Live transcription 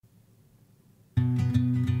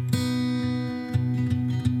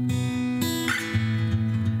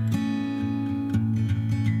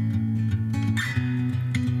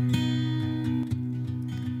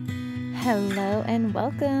Hello and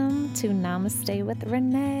welcome to Namaste with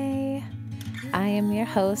Renee. I am your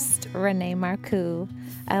host, Renee Marcoux,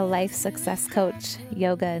 a life success coach,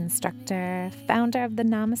 yoga instructor, founder of the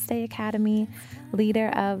Namaste Academy, leader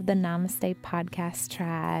of the Namaste podcast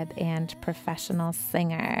tribe, and professional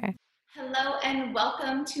singer. Hello and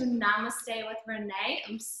welcome to Namaste with Renee.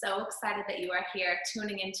 I'm so excited that you are here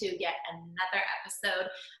tuning into yet another episode.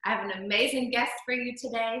 I have an amazing guest for you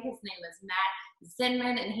today. His name is Matt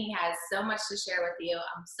Zinman, and he has so much to share with you.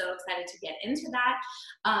 I'm so excited to get into that.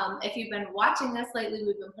 If you've been watching this lately,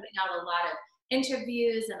 we've been putting out a lot of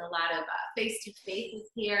interviews and a lot of face-to-faces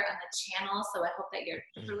here on the channel, so I hope that you're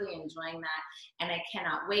truly enjoying that, and I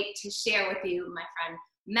cannot wait to share with you my friend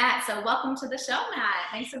Matt. So welcome to the show, Matt.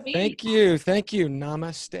 Thanks for being here. Thank you.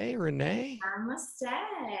 Namaste, Renee.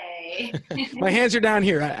 Namaste. My hands are down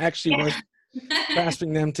here. I actually was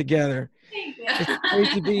clasping them together. Thank you. It's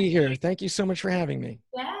great to be here. Thank you so much for having me.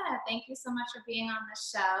 Yeah, thank you so much for being on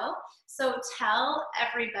the show. So tell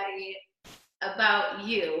everybody about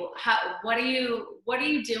you. What are you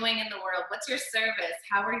doing in the world? What's your service?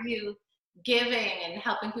 How are you giving and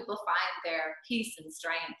helping people find their peace and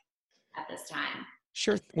strength at this time?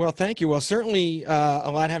 Sure. Well, thank you. Well, certainly a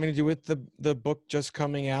lot having to do with the book just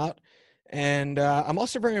coming out. And I'm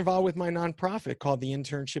also very involved with my nonprofit called the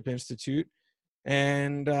Internship Institute.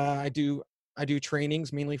 And I do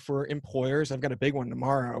trainings mainly for employers. I've got a big one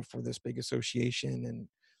tomorrow for this big association and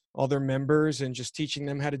all their members, and just teaching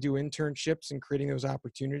them how to do internships and creating those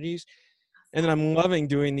opportunities. And then I'm loving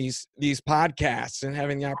doing these podcasts and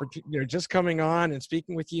having the opportunity, just coming on and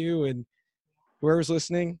speaking with you and whoever's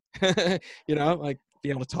listening, like be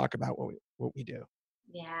able to talk about what we do.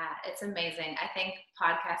 Yeah, it's amazing. I think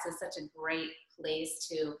podcast is such a great place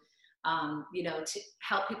to, to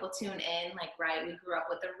help people tune in. Like, right, we grew up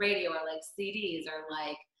with the radio or like CDs or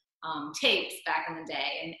like tapes back in the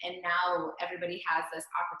day. And now everybody has this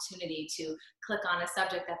opportunity to click on a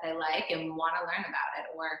subject that they like and want to learn about it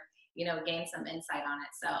or, gain some insight on it.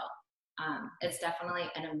 So it's definitely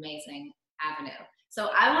an amazing avenue. So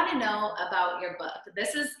I want to know about your book.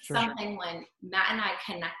 This is something when Matt and I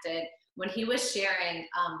connected, when he was sharing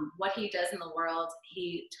what he does in the world,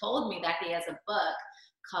 he told me that he has a book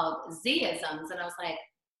called Z-isms. And I was like,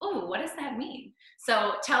 oh, what does that mean?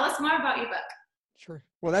 So tell us more about your book. Sure.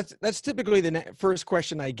 Well, that's typically the first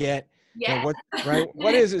question I get. Yeah.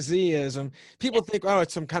 What is a Z-ism? People think, oh,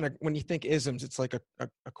 it's some kind of, when you think isms, it's like a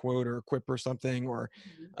quote or a quip or something, or,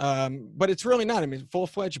 but it's really not. I mean,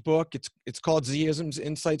 full-fledged book. It's called Z-isms: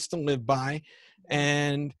 Insights to Live By.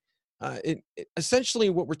 And it essentially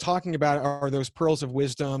what we're talking about are those pearls of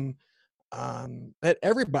wisdom that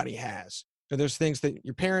everybody has. So there's things that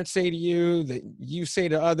your parents say to you, that you say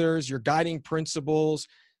to others, your guiding principles,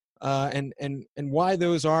 and why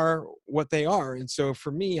those are what they are. And so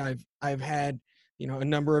for me, I've had, a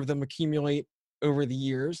number of them accumulate over the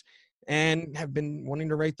years, and have been wanting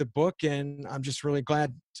to write the book. And I'm just really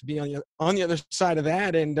glad to be on the other side of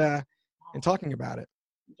that and talking about it.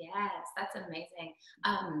 Yes, that's amazing.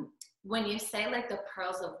 When you say like the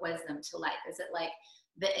pearls of wisdom to life, is it like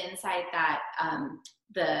the insight that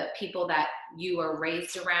the people that you were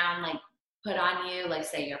raised around, like, put on you, like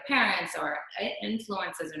say your parents or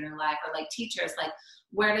influences in your life or like teachers, like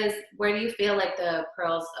where do you feel like the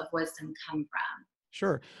pearls of wisdom come from?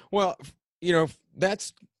 Sure. Well,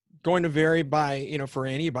 that's going to vary by, for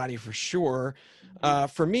anybody for sure.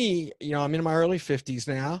 For me, I'm in my early 50s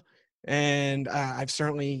now, and I've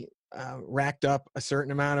certainly racked up a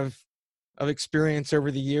certain amount of experience over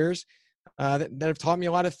the years that have taught me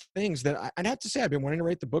a lot of things that I'd have to say I've been wanting to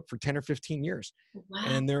write the book for 10 or 15 years. Wow.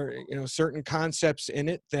 And there are, certain concepts in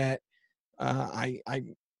it that I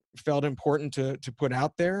felt important to put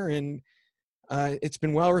out there, and it's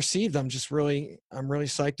been well received. I'm really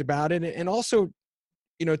psyched about it. And also,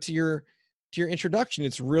 to your introduction,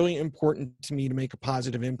 it's really important to me to make a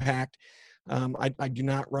positive impact. I do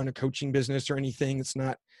not run a coaching business or anything. It's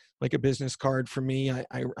not like a business card for me.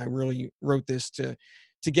 I really wrote this to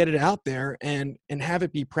get it out there and have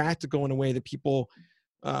it be practical in a way that people,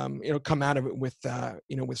 come out of it with,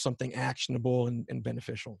 with something actionable and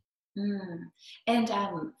beneficial. And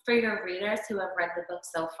for your readers who have read the book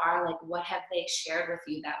so far, like what have they shared with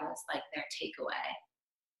you that was like their takeaway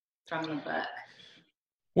from the book?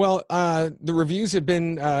 Well, the reviews have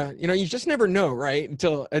been, you just never know, right?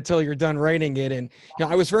 Until you're done writing it. And,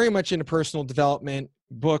 I was very much into personal development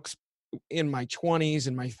books in my 20s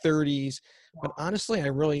and my 30s. But honestly, I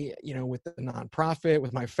really, with the nonprofit,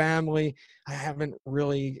 with my family, I haven't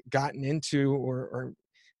really gotten into or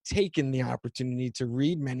taken the opportunity to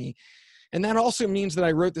read many. And that also means that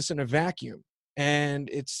I wrote this in a vacuum. And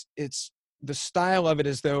it's the style of it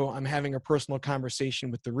is though I'm having a personal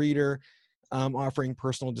conversation with the reader, offering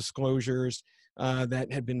personal disclosures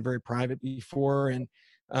that had been very private before. And,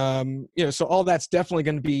 so all that's definitely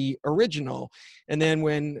going to be original. And then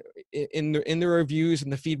when in the reviews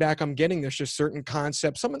and the feedback I'm getting, there's just certain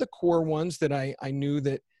concepts, some of the core ones that I knew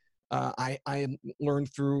that I had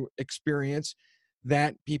learned through experience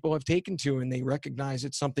that people have taken to, and they recognize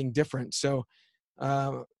it's something different. So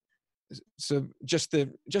just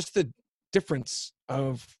the difference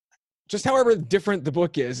of just however different the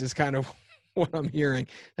book is kind of what I'm hearing.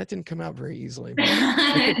 That didn't come out very easily. But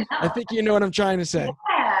I think you know what I'm trying to say.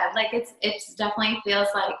 Yeah, like it's definitely feels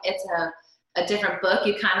like it's a different book.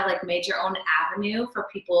 You kind of like made your own avenue for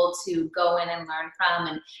people to go in and learn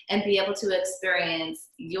from and be able to experience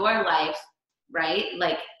your life, right?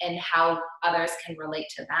 Like, and how others can relate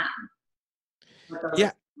to them.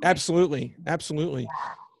 Yeah, absolutely. Absolutely.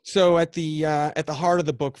 So at the heart of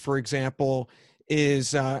the book, for example,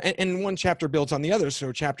 is, and one chapter builds on the other.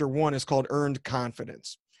 So chapter 1 is called Earned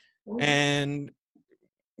Confidence. Ooh. And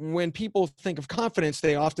when people think of confidence,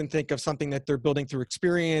 they often think of something that they're building through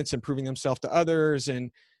experience and proving themselves to others,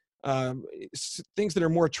 and things that are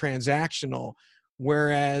more transactional.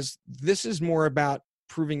 Whereas this is more about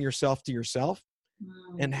proving yourself to yourself,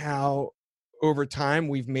 and how over time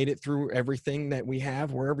we've made it through everything that we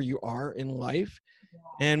have, wherever you are in life,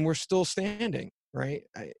 and we're still standing, right?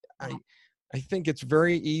 I think it's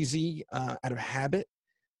very easy out of habit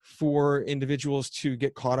for individuals to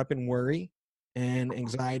get caught up in worry and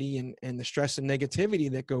anxiety and the stress and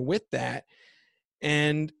negativity that go with that.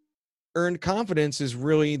 And earned confidence is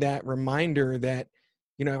really that reminder that,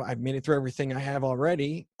 I've made it through everything I have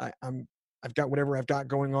already. I've got whatever I've got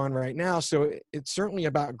going on right now. So it's certainly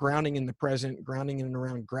about grounding in the present, grounding in and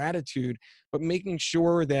around gratitude, but making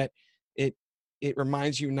sure that it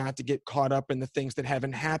reminds you not to get caught up in the things that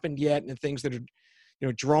haven't happened yet, and the things that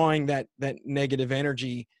are, drawing that negative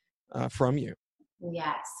energy from you.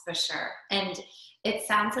 Yes, for sure. And it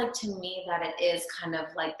sounds like to me that it is kind of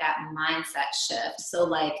like that mindset shift. So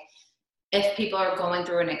like if people are going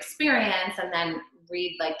through an experience and then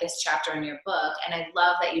read like this chapter in your book, and I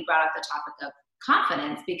love that you brought up the topic of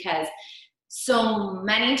confidence, because so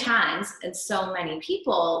many times and so many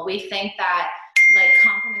people, we think that like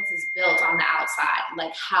confidence is built on the outside,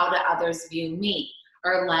 like how do others view me,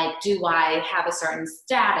 or like do I have a certain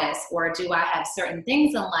status, or do I have certain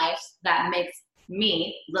things in life that makes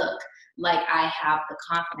me look like I have the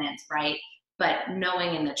confidence, right? But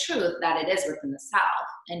knowing in the truth that it is within the self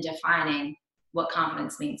and defining what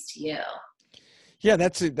confidence means to you. Yeah,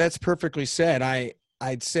 that's perfectly said.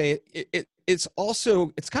 I'd say it's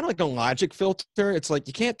also, it's kind of like a logic filter. It's like,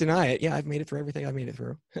 you can't deny it. Yeah, I've made it through everything I've made it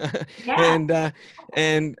through. Yeah.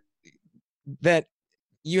 And that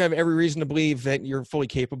you have every reason to believe that you're fully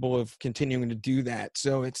capable of continuing to do that.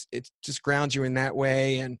 So it just grounds you in that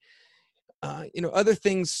way. And, other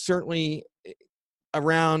things certainly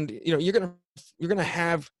around, you're going to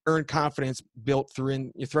have earned confidence built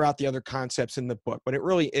throughout the other concepts in the book, but it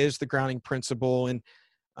really is the grounding principle. And,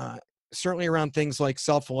 certainly around things like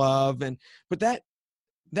self-love, but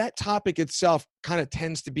that topic itself kind of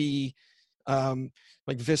tends to be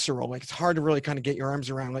like visceral. Like it's hard to really kind of get your arms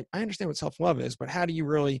around. Like, I understand what self-love is, but how do you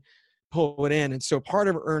really pull it in? And so part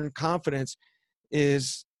of earned confidence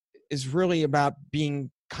is really about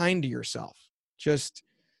being kind to yourself. Just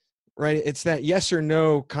right. It's that yes or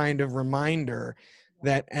no kind of reminder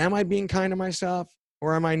that, am I being kind to myself,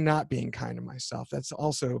 or am I not being kind to myself? That's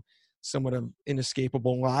also somewhat of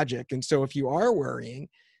inescapable logic. And so if you are worrying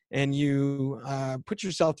and you put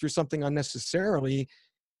yourself through something unnecessarily,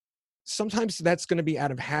 sometimes that's going to be out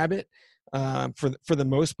of habit for the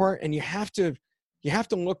most part. And you have to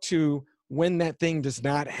look to when that thing does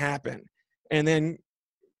not happen, and then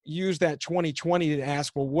use that 20/20 to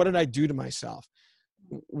ask, well, what did I do to myself?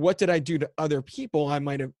 What did I do to other people I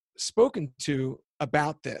might have spoken to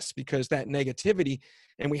about this? Because that negativity,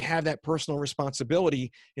 and we have that personal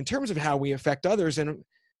responsibility in terms of how we affect others. And,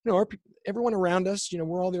 everyone around us,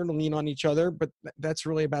 we're all there to lean on each other, but that's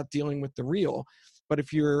really about dealing with the real. But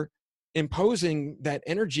if you're imposing that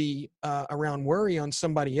energy around worry on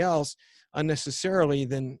somebody else unnecessarily,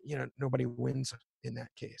 then, nobody wins in that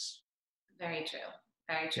case. Very true.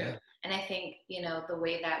 Very true. Yeah. And I think, the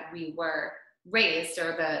way that we were raised,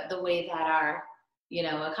 or the way that our,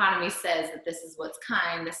 economy says that this is what's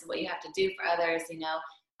kind, this is what you have to do for others,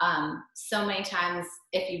 so many times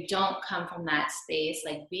if you don't come from that space,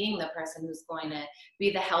 like being the person who's going to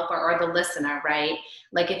be the helper or the listener, right?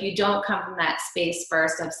 Like if you don't come from that space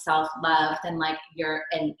first of self-love, then like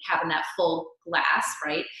and having that full glass,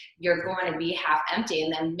 right? You're going to be half empty.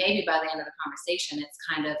 And then maybe by the end of the conversation, it's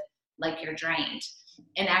kind of like you're drained.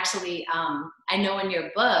 And actually, I know in your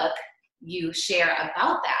book, you share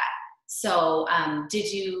about that. So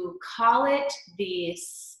did you call it the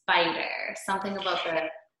spider? Something about the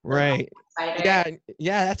Right. spider?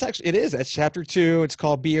 Yeah, that's actually, it is. That's chapter 2. It's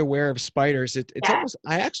called Be Aware of Spiders. It's Yeah. almost,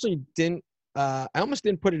 I almost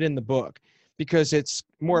didn't put it in the book because it's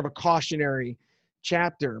more of a cautionary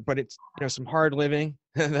chapter, but it's, some hard living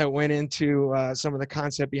that went into some of the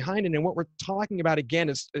concept behind it. And what we're talking about, again,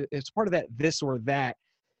 is it's part of that this or that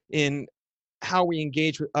in how we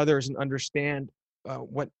engage with others and understand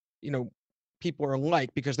what, people are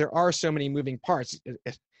like, because there are so many moving parts,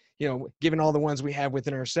 given all the ones we have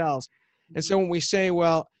within ourselves. And so when we say,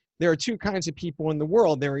 well, there are two kinds of people in the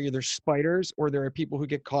world, there are either spiders or there are people who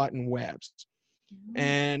get caught in webs.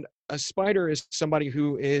 And a spider is somebody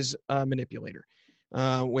who is a manipulator,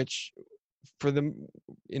 which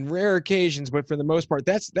in rare occasions, but for the most part,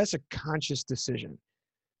 that's a conscious decision.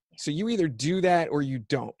 So you either do that or you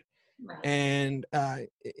don't. Right. And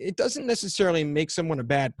it doesn't necessarily make someone a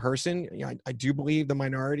bad person. I do believe the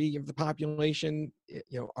minority of the population,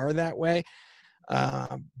 are that way.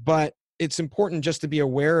 But it's important just to be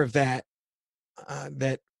aware of that,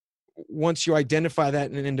 that once you identify that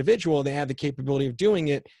in an individual, they have the capability of doing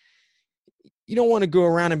it. You don't want to go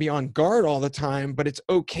around and be on guard all the time, but it's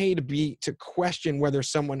okay to question whether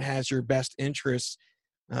someone has your best interests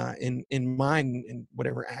in mind in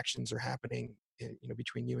whatever actions are happening,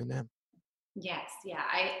 between you and them. Yes, yeah,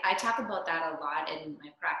 I talk about that a lot in my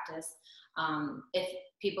practice. If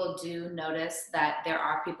people do notice that there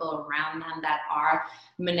are people around them that are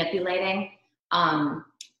manipulating,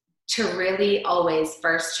 to really always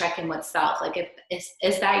first check in with self. Like,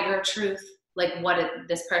 is that your truth? Like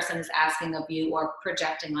this person is asking of you or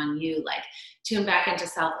projecting on you, like tune back into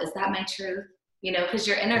self. Is that my truth? Because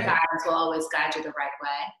your inner guidance will always guide you the right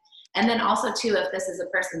way. And then also too, if this is a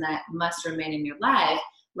person that must remain in your life,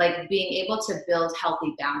 like being able to build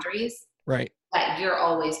healthy boundaries, right? That you're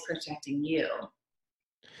always protecting you.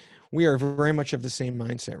 We are very much of the same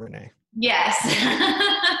mindset, Renee. Yes.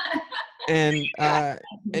 And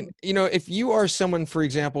if you are someone, for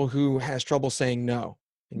example, who has trouble saying no,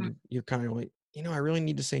 and you're kind of like, I really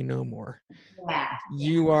need to say no more. Yeah.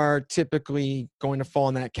 You are typically going to fall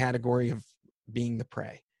in that category of being the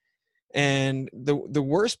prey. And the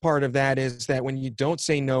worst part of that is that when you don't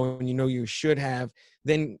say no and you should have,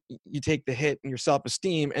 then you take the hit in your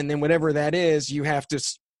self-esteem, and then whatever that is, you have to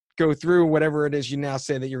go through whatever it is you now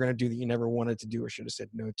say that you're going to do that you never wanted to do or should have said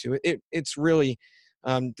no to. It's really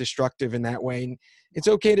destructive in that way. And it's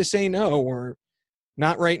okay to say no, or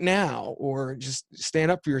not right now, or just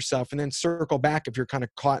stand up for yourself and then circle back if you're kind of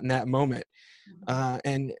caught in that moment.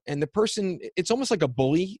 And the person, it's almost like a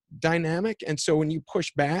bully dynamic. And so when you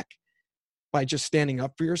push back by just standing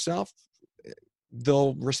up for yourself,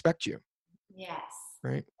 they'll respect you. Yes.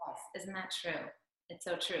 Right. Yes. Isn't that true? It's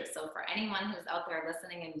so true. So for anyone who's out there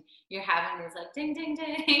listening and you're having these like, ding, ding,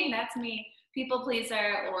 ding, that's me, people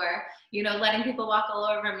pleaser, or, letting people walk all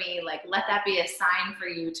over me, like, let that be a sign for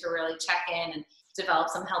you to really check in and develop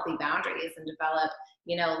some healthy boundaries and develop,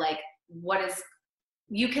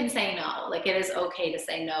 you can say no. Like, it is okay to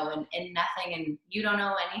say no and nothing, and you don't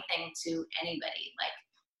owe anything to anybody. Like,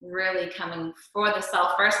 really coming for the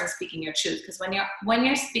self first and speaking your truth. Because when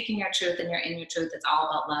you're speaking your truth and you're in your truth, it's all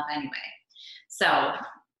about love anyway. So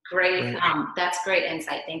great. Right. That's great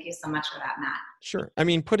insight. Thank you so much for that, Matt. Sure. I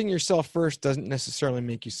mean, putting yourself first doesn't necessarily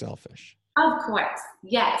make you selfish. Of course.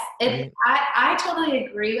 Yes. Right. I totally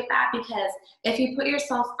agree with that, because if you put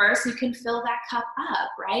yourself first, you can fill that cup up,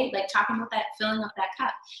 right? Like talking about that, filling up that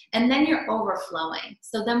cup, and then you're overflowing.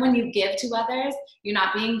 So then when you give to others, you're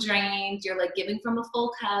not being drained. You're like giving from a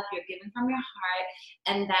full cup. You're giving from your heart.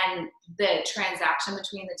 And then the transaction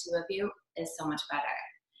between the two of you is so much better.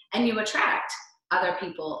 And you attract other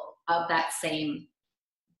people of that same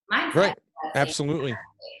mindset. Right. Absolutely.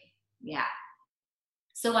 Yeah.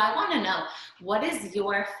 So I want to know, what is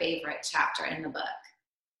your favorite chapter in the book?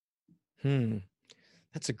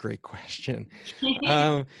 That's a great question.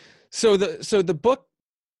 So the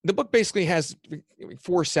book basically has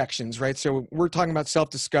 4 sections, right? So we're talking about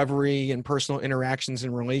self-discovery and personal interactions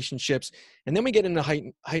and relationships. And then we get into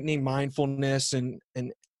heightening mindfulness, and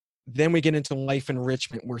then we get into life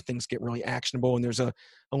enrichment, where things get really actionable, and there's a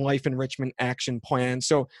life enrichment action plan.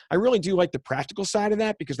 So I really do like the practical side of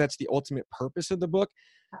that, because that's the ultimate purpose of the book.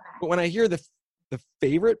 Okay. But when I hear the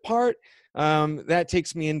favorite part, that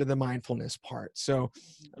takes me into the mindfulness part. So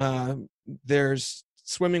there's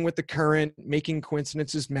swimming with the current, making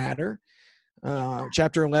coincidences matter.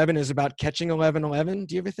 Chapter 11 is about catching 11:11.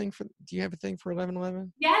 Do you have a thing for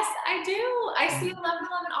 11:11? Yes, I do. I see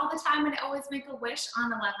 11:11 all the time and always make a wish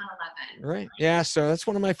on 11/11. Right. Yeah. So that's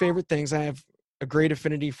one of my favorite things. I have a great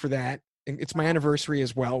affinity for that. And it's my anniversary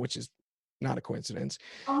as well, which is not a coincidence.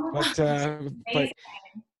 Oh my But, gosh.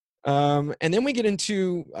 but, and then we get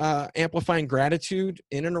into amplifying gratitude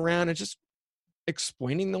in and around and just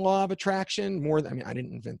explaining the law of attraction more. I mean, I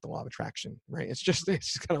didn't invent the law of attraction, right? It's just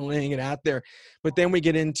kind of laying it out there. But then we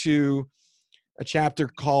get into a chapter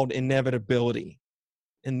called inevitability.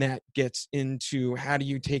 And that gets into how do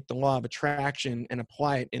you take the law of attraction and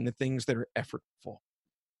apply it in the things that are effortful?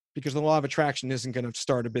 Because the law of attraction isn't going to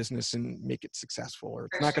start a business and make it successful, or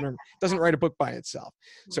it's not going to, doesn't write a book by itself.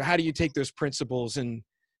 So how do you take those principles and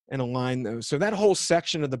align those? So that whole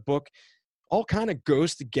section of the book all kind of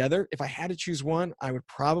goes together. If I had to choose one, I would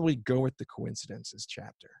probably go with the coincidences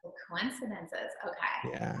chapter. The coincidences.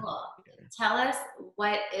 Okay. Yeah. Cool. Tell us,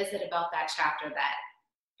 what is it about that chapter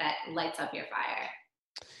that lights up your fire?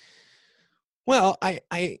 Well,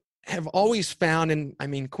 I have always found, and I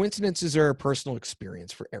mean, coincidences are a personal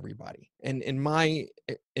experience for everybody. And in mine,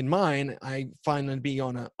 I find them to be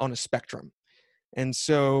on a spectrum. And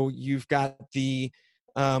so you've got the,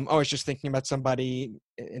 I was just thinking about somebody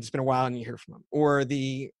and it's been a while and you hear from them, or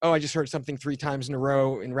I just heard something 3 times in a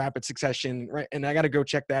row in rapid succession, right? And I got to go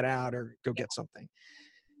check that out or go get something.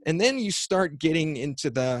 And then you start getting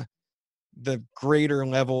into the greater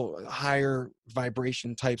level, higher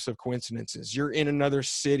vibration types of coincidences. You're in another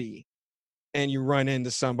city and you run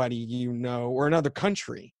into somebody, or another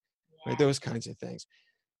country, right? Those kinds of things.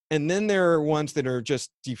 And then there are ones that are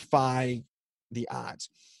just defy the odds.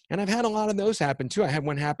 And I've had a lot of those happen too. I had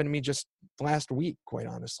one happen to me just last week, quite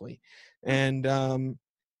honestly. And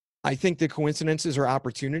I think the coincidences are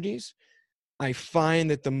opportunities. I find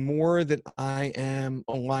that the more that I am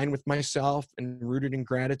aligned with myself and rooted in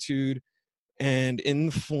gratitude and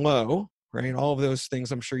in flow, right? All of those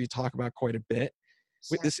things I'm sure you talk about quite a bit.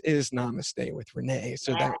 Sure. This is Namaste with Renee.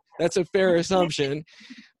 So that's a fair assumption.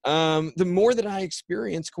 The more that I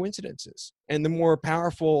experience coincidences and the more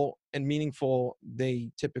powerful and meaningful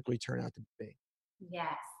they typically turn out to be.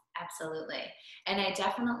 Yes, absolutely. And I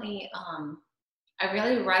definitely, I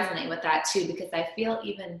really resonate with that too, because I feel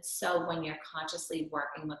even so when you're consciously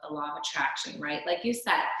working with the law of attraction, right? Like you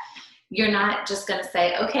said, you're not just going to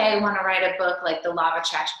say, okay, I want to write a book like the law of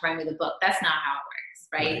attraction, write me the book. That's not how it works,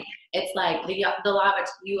 right? It's like the law of,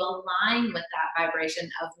 you align with that vibration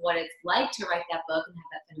of what it's like to write that book and have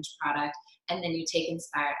that finished product. And then you take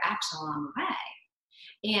inspired action along the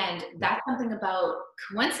way. And that's something about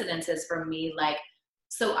coincidences for me. Like,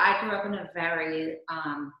 so I grew up in a very,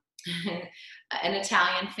 an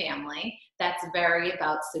Italian family that's very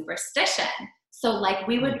about superstition. So like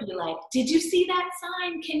we would be like, did you see that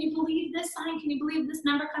sign? Can you believe this sign? Can you believe this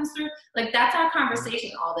number comes through? Like that's our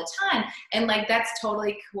conversation all the time. And like that's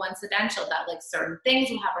totally coincidental that like certain things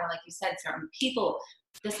will happen. Like you said, certain people,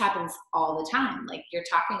 this happens all the time. Like you're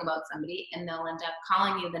talking about somebody and they'll end up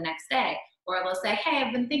calling you the next day. Or they'll say, hey,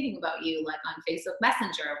 I've been thinking about you like on Facebook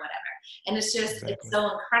Messenger or whatever. And it's just, It's so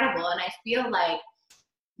incredible. And I feel like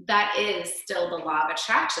that is still the law of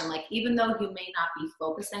attraction. Like, even though you may not be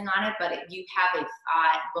focusing on it, but you have a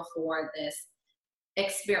thought before this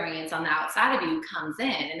experience on the outside of you comes in.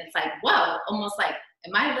 And it's like, whoa, almost like,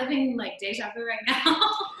 am I living like deja vu right now?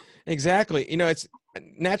 Exactly. It's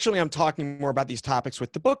naturally I'm talking more about these topics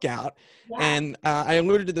with the book out. Yeah. And I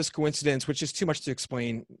alluded to this coincidence, which is too much to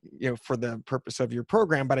explain, for the purpose of your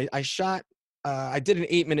program, but I did an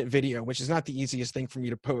 8-minute video, which is not the easiest thing for me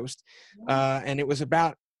to post. And it was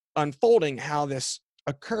about unfolding how this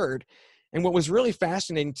occurred. And what was really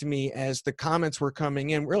fascinating to me as the comments were coming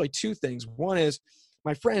in, really 2 things. One is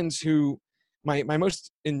my friends my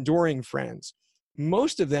most enduring friends,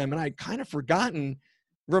 most of them, and I'd kind of forgotten,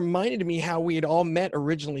 reminded me how we had all met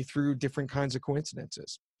originally through different kinds of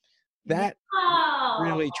coincidences. That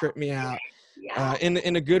really tripped me out. Yeah.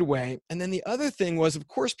 In a good way. And then the other thing was, of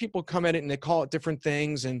course, people come at it and they call it different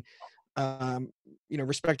things and,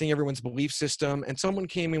 respecting everyone's belief system. And someone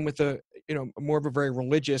came in with more of a very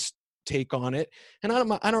religious take on it. And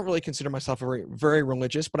I don't really consider myself very, very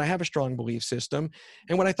religious, but I have a strong belief system.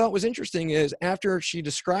 And what I thought was interesting is after she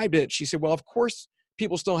described it, she said, well, of course,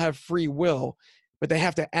 people still have free will, but they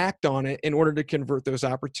have to act on it in order to convert those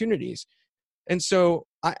opportunities. And so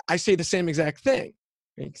I say the same exact thing.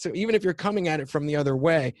 So even if you're coming at it from the other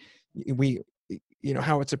way,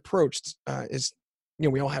 how it's approached is,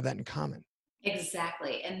 we all have that in common.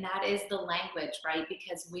 Exactly. And that is the language, right?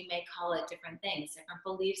 Because we may call it different things, different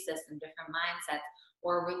belief systems, different mindsets.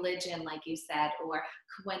 or religion, like you said, or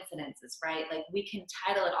coincidences, right? Like we can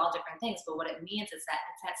title it all different things, but what it means is that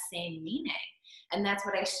it's that same meaning. And that's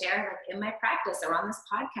what I share like in my practice or on this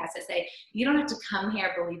podcast. I say, you don't have to come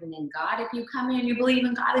here believing in God. If you come here and you believe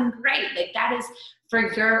in God, then great. Like that is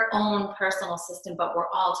for your own personal system, but we're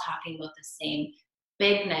all talking about the same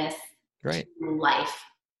bigness, right? To life.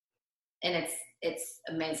 And it's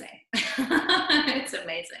amazing. It's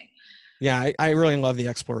amazing. Yeah, I really love the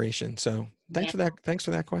exploration. So thanks for that. Thanks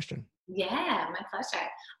for that question. Yeah, my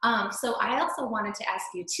pleasure. So I also wanted to ask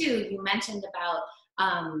you too, you mentioned about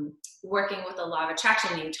working with the law of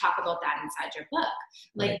attraction. You talk about that inside your book.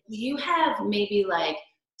 Like, Right. Do you have maybe like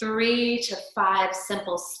 3 to 5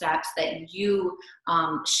 simple steps that you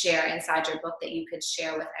share inside your book that you could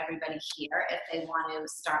share with everybody here if they want to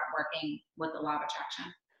start working with the law of attraction?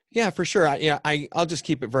 Yeah, for sure. I'll just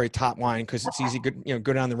keep it very top line because it's easy to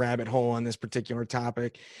go down the rabbit hole on this particular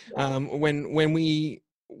topic. When we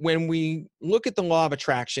look at the law of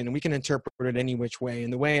attraction, and we can interpret it any which way,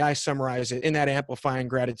 and the way I summarize it in that Amplifying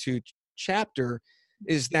Gratitude chapter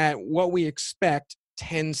is that what we expect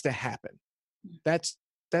tends to happen. That's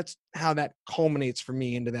how that culminates for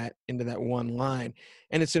me into that one line.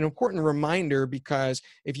 And it's an important reminder because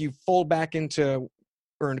if you fold back into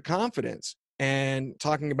earned confidence and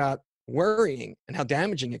talking about worrying and how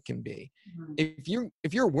damaging it can be, if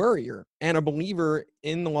you're a worrier and a believer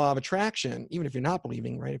in the law of attraction, even if you're not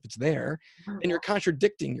believing, right, if it's there, then you're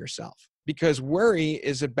contradicting yourself, because worry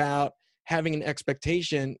is about having an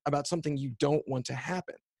expectation about something you don't want to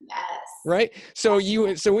happen. Yes. Right.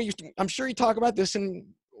 I'm sure you talk about this in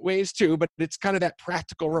ways too, but it's kind of that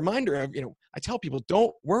practical reminder of, I tell people,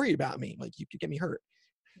 don't worry about me. Like, you could get me hurt.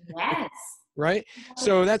 Yes. Right.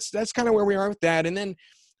 So that's kind of where we are with that. And then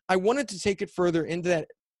I wanted to take it further into that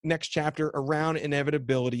next chapter around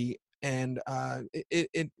inevitability. And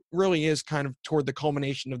it really is kind of toward the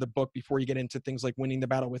culmination of the book before you get into things like winning the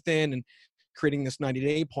battle within and creating this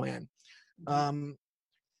 90-day plan.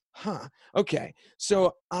 Okay.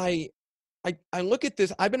 So I look at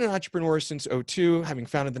this. I've been an entrepreneur since 2002, having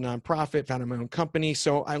founded the nonprofit, founded my own company.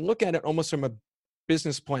 So I look at it almost from a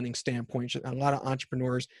business planning standpoint, a lot of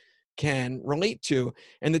entrepreneurs can relate to.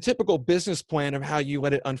 And the typical business plan of how you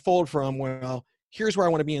let it unfold from, well, here's where I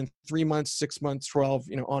want to be in 3 months, 6 months, 12,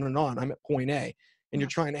 on and on. I'm at point A, and you're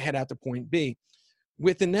trying to head out to point B.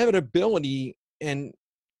 With inevitability and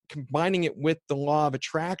combining it with the law of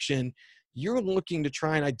attraction, you're looking to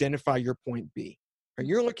try and identify your point B. Or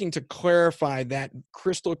you're looking to clarify that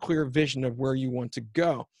crystal clear vision of where you want to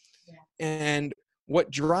go. Yeah. And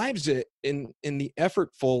what drives it in the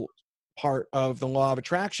effortful part of the law of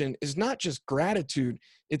attraction is not just gratitude,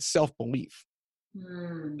 it's self-belief.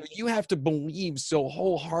 You have to believe so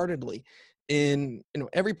wholeheartedly in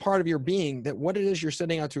every part of your being that what it is you're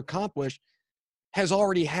setting out to accomplish has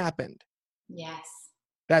already happened. Yes.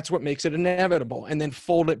 That's what makes it inevitable. And then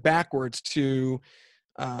fold it backwards to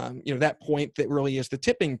that point that really is the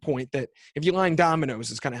tipping point, that if you line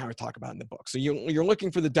dominoes is kind of how I talk about in the book. So you're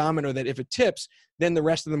looking for the domino that if it tips, then the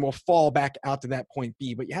rest of them will fall back out to that point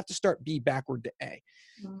B, but you have to start B backward to A.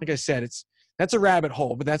 Like I said, that's a rabbit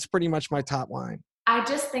hole, but that's pretty much my top line. I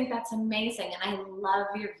just think that's amazing. And I love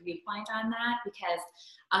your viewpoint on that because,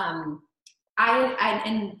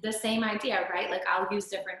 and the same idea, right? Like I'll use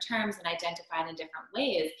different terms and identify it in different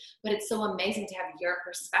ways, but it's so amazing to have your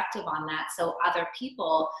perspective on that. So other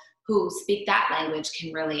people who speak that language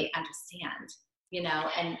can really understand,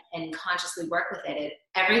 and consciously work with it.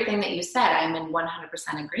 Everything that you said, I'm in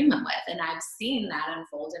 100% agreement with. And I've seen that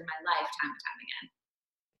unfold in my life time and time again.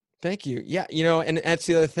 Thank you. Yeah. And that's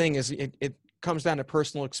the other thing is it comes down to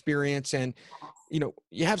personal experience, and,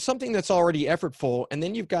 you have something that's already effortful, and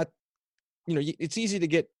then you've got, it's easy to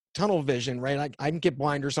get tunnel vision, right? I can get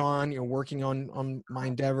blinders on, working on my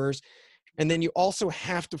endeavors. And then you also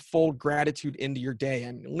have to fold gratitude into your day.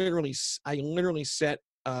 I literally set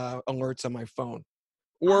alerts on my phone,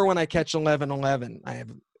 or when I catch 11:11, I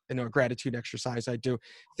have a gratitude exercise I do.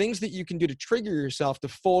 Things that you can do to trigger yourself to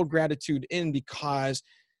fold gratitude in, because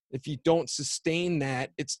if you don't sustain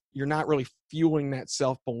that, you're not really fueling that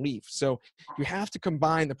self-belief. So you have to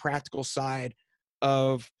combine the practical side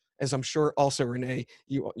of, as I'm sure also Renee,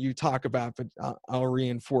 you talk about, but I'll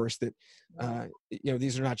reinforce that,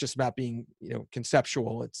 these are not just about being,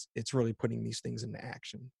 conceptual. It's really putting these things into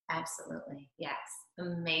action. Absolutely. Yes.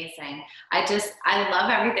 Amazing. I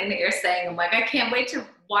love everything that you're saying. I'm like, I can't wait to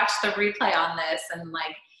watch the replay on this and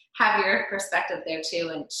like have your perspective there too,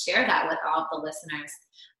 and share that with all of the listeners.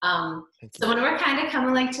 So when we're kind of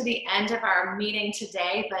coming like to the end of our meeting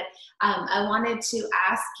today, but I wanted to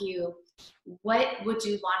ask you, what would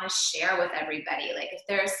you want to share with everybody? Like if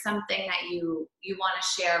there's something that you want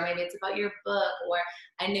to share, maybe it's about your book, or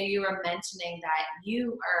I know you were mentioning that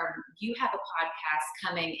you have a podcast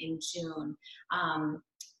coming in June.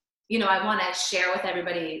 I want to share with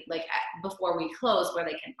everybody, like before we close, where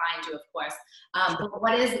they can find you, of course. But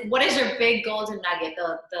what is your big golden nugget,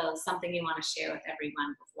 the something you want to share with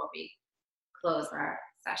everyone before we close our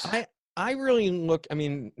session? I really look,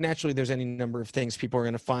 naturally there's any number of things people are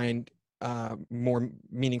going to find more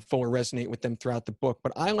meaningful or resonate with them throughout the book,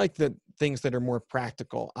 but I like the things that are more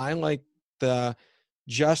practical. I like why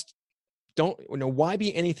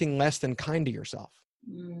be anything less than kind to yourself?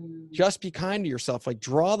 Just be kind to yourself. Like,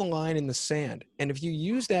 draw the line in the sand. And if you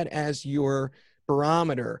use that as your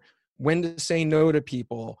barometer, when to say no to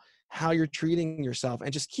people, how you're treating yourself,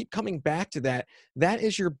 and just keep coming back to that, that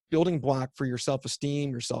is your building block for your self-esteem,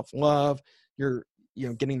 your self-love, your,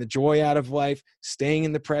 getting the joy out of life, staying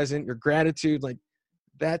in the present, your gratitude. Like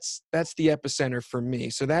that's the epicenter for me.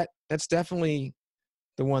 So that's definitely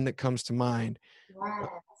the one that comes to mind. Yes.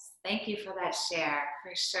 Thank you for that share,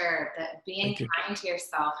 for sure. That being kind to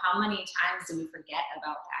yourself. How many times do we forget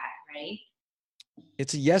about that, right?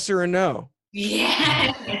 It's a yes or a no.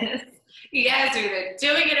 Yes. Yes, you're either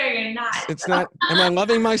doing it or you're not. It's not, am I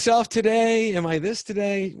loving myself today? Am I this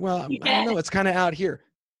today? Well, I don't know. It's kind of out here.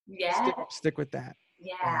 Yeah. Stick with that.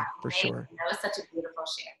 Yeah, for sure. That was such a beautiful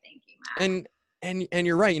share. Thank you, Matt. And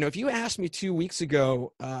you're right. If you asked me 2 weeks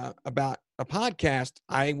ago about a podcast,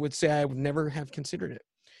 I would say I would never have considered it.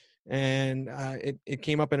 And it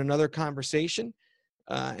came up in another conversation,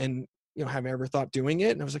 and have I ever thought doing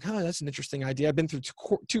it? And I was like, that's an interesting idea. I've been through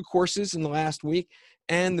two courses in the last week,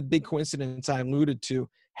 and the big coincidence I alluded to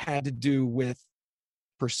had to do with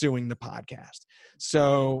pursuing the podcast.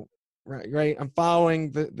 So right, I'm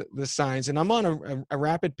following the signs, and I'm on a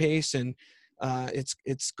rapid pace, and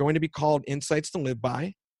it's going to be called Insights to Live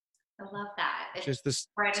By. I love that. It's just this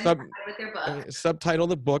with your book. Subtitle of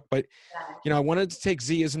the book, but I wanted to take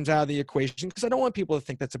Z-isms out of the equation because I don't want people to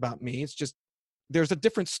think that's about me. It's just there's a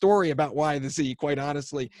different story about why the Z, quite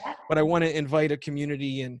honestly. Yeah. But I want to invite a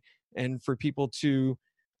community and for people to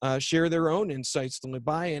share their own insights to live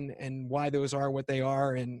by and why those are what they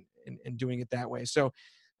are and doing it that way. So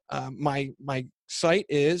my site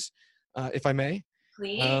is, if I may.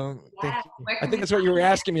 Please. I think that's what you were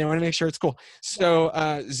asking me. I want to make sure it's cool. So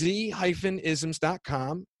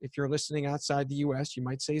z-isms.com. If you're listening outside the US, you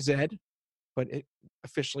might say Zed, but it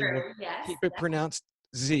officially will keep it pronounced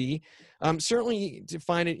Z. Certainly to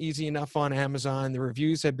find it easy enough on Amazon. The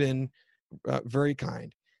reviews have been very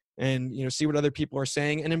kind. And see what other people are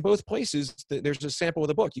saying. And in both places, there's a sample of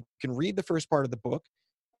the book. You can read the first part of the book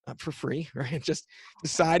for free, right? Just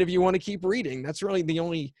decide if you want to keep reading. That's really the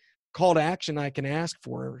only call to action I can ask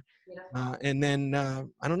for. And then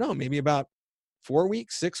I don't know, maybe about 4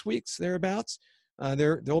 weeks, 6 weeks, thereabouts,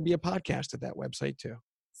 there'll be a podcast at that website too.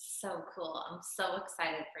 So cool. I'm so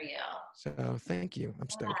excited for you. So thank you. I'm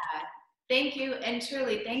stoked. Thank you. And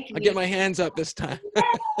truly, thank you. I'll get my hands up this time.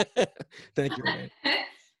 Thank you, Renee.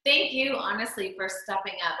 Thank you, honestly, for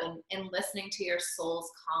stepping up and listening to your soul's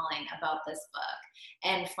calling about this book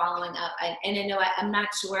and following up. And I know I'm not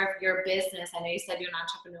sure if your business, I know you said you're an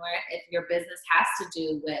entrepreneur, if your business has to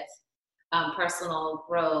do with personal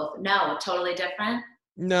growth. No, totally different?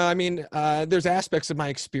 No, there's aspects of my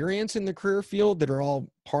experience in the career field that are all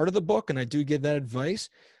part of the book, and I do give that advice.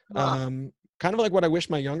 Kind of like what I wish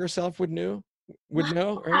my younger self would know,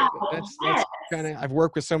 right? That's kind of, I've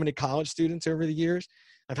worked with so many college students over the years.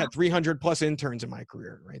 I've had 300 plus interns in my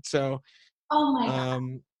career, right? So, oh my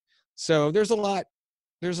God. So there's a lot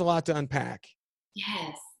to unpack.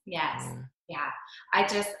 Yes. Yeah.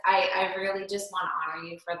 I really just want to honor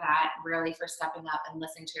you for that, really for stepping up and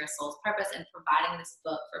listening to your soul's purpose and providing this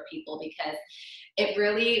book for people, because it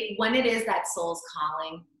really, when it is that soul's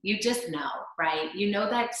calling, you just know, right? You know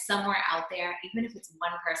that somewhere out there, even if it's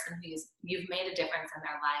one person you've made a difference in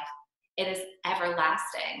their life, it is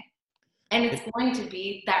everlasting. And it's going to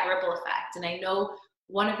be that ripple effect. And I know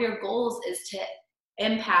one of your goals is to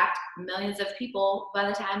impact millions of people by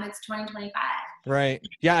the time it's 2025. Right.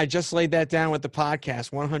 Yeah, I just laid that down with the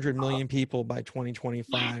podcast, 100 million people by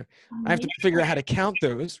 2025. I have to figure out how to count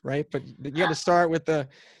those, right? But you got to start with the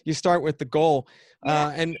goal.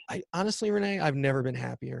 And I honestly, Renee, I've never been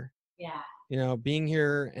happier. Yeah. Being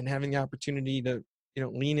here and having the opportunity to,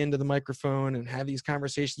 lean into the microphone and have these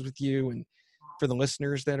conversations with you, and for the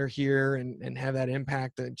listeners that are here and have that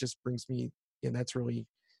impact, that just brings me, that's really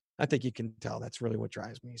I think you can tell that's really what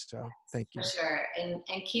drives me. So thank you. For sure. And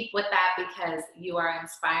keep with that, because you are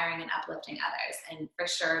inspiring and uplifting others. And for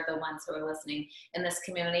sure, the ones who are listening in this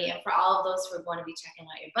community, and for all of those who are going to be checking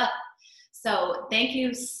out your book. So thank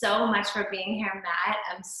you so much for being here, Matt.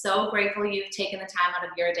 I'm so grateful you've taken the time out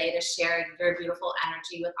of your day to share your beautiful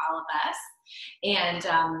energy with all of us. And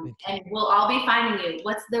we'll all be finding you.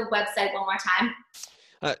 What's the website one more time?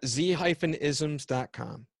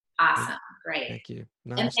 z-isms.com. Awesome. Great. Thank you.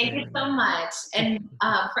 Namaste, And thank you so Renee. much. And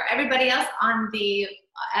for everybody else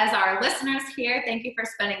as our listeners here, thank you for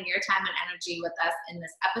spending your time and energy with us in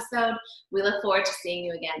this episode. We look forward to seeing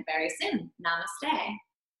you again very soon. Namaste.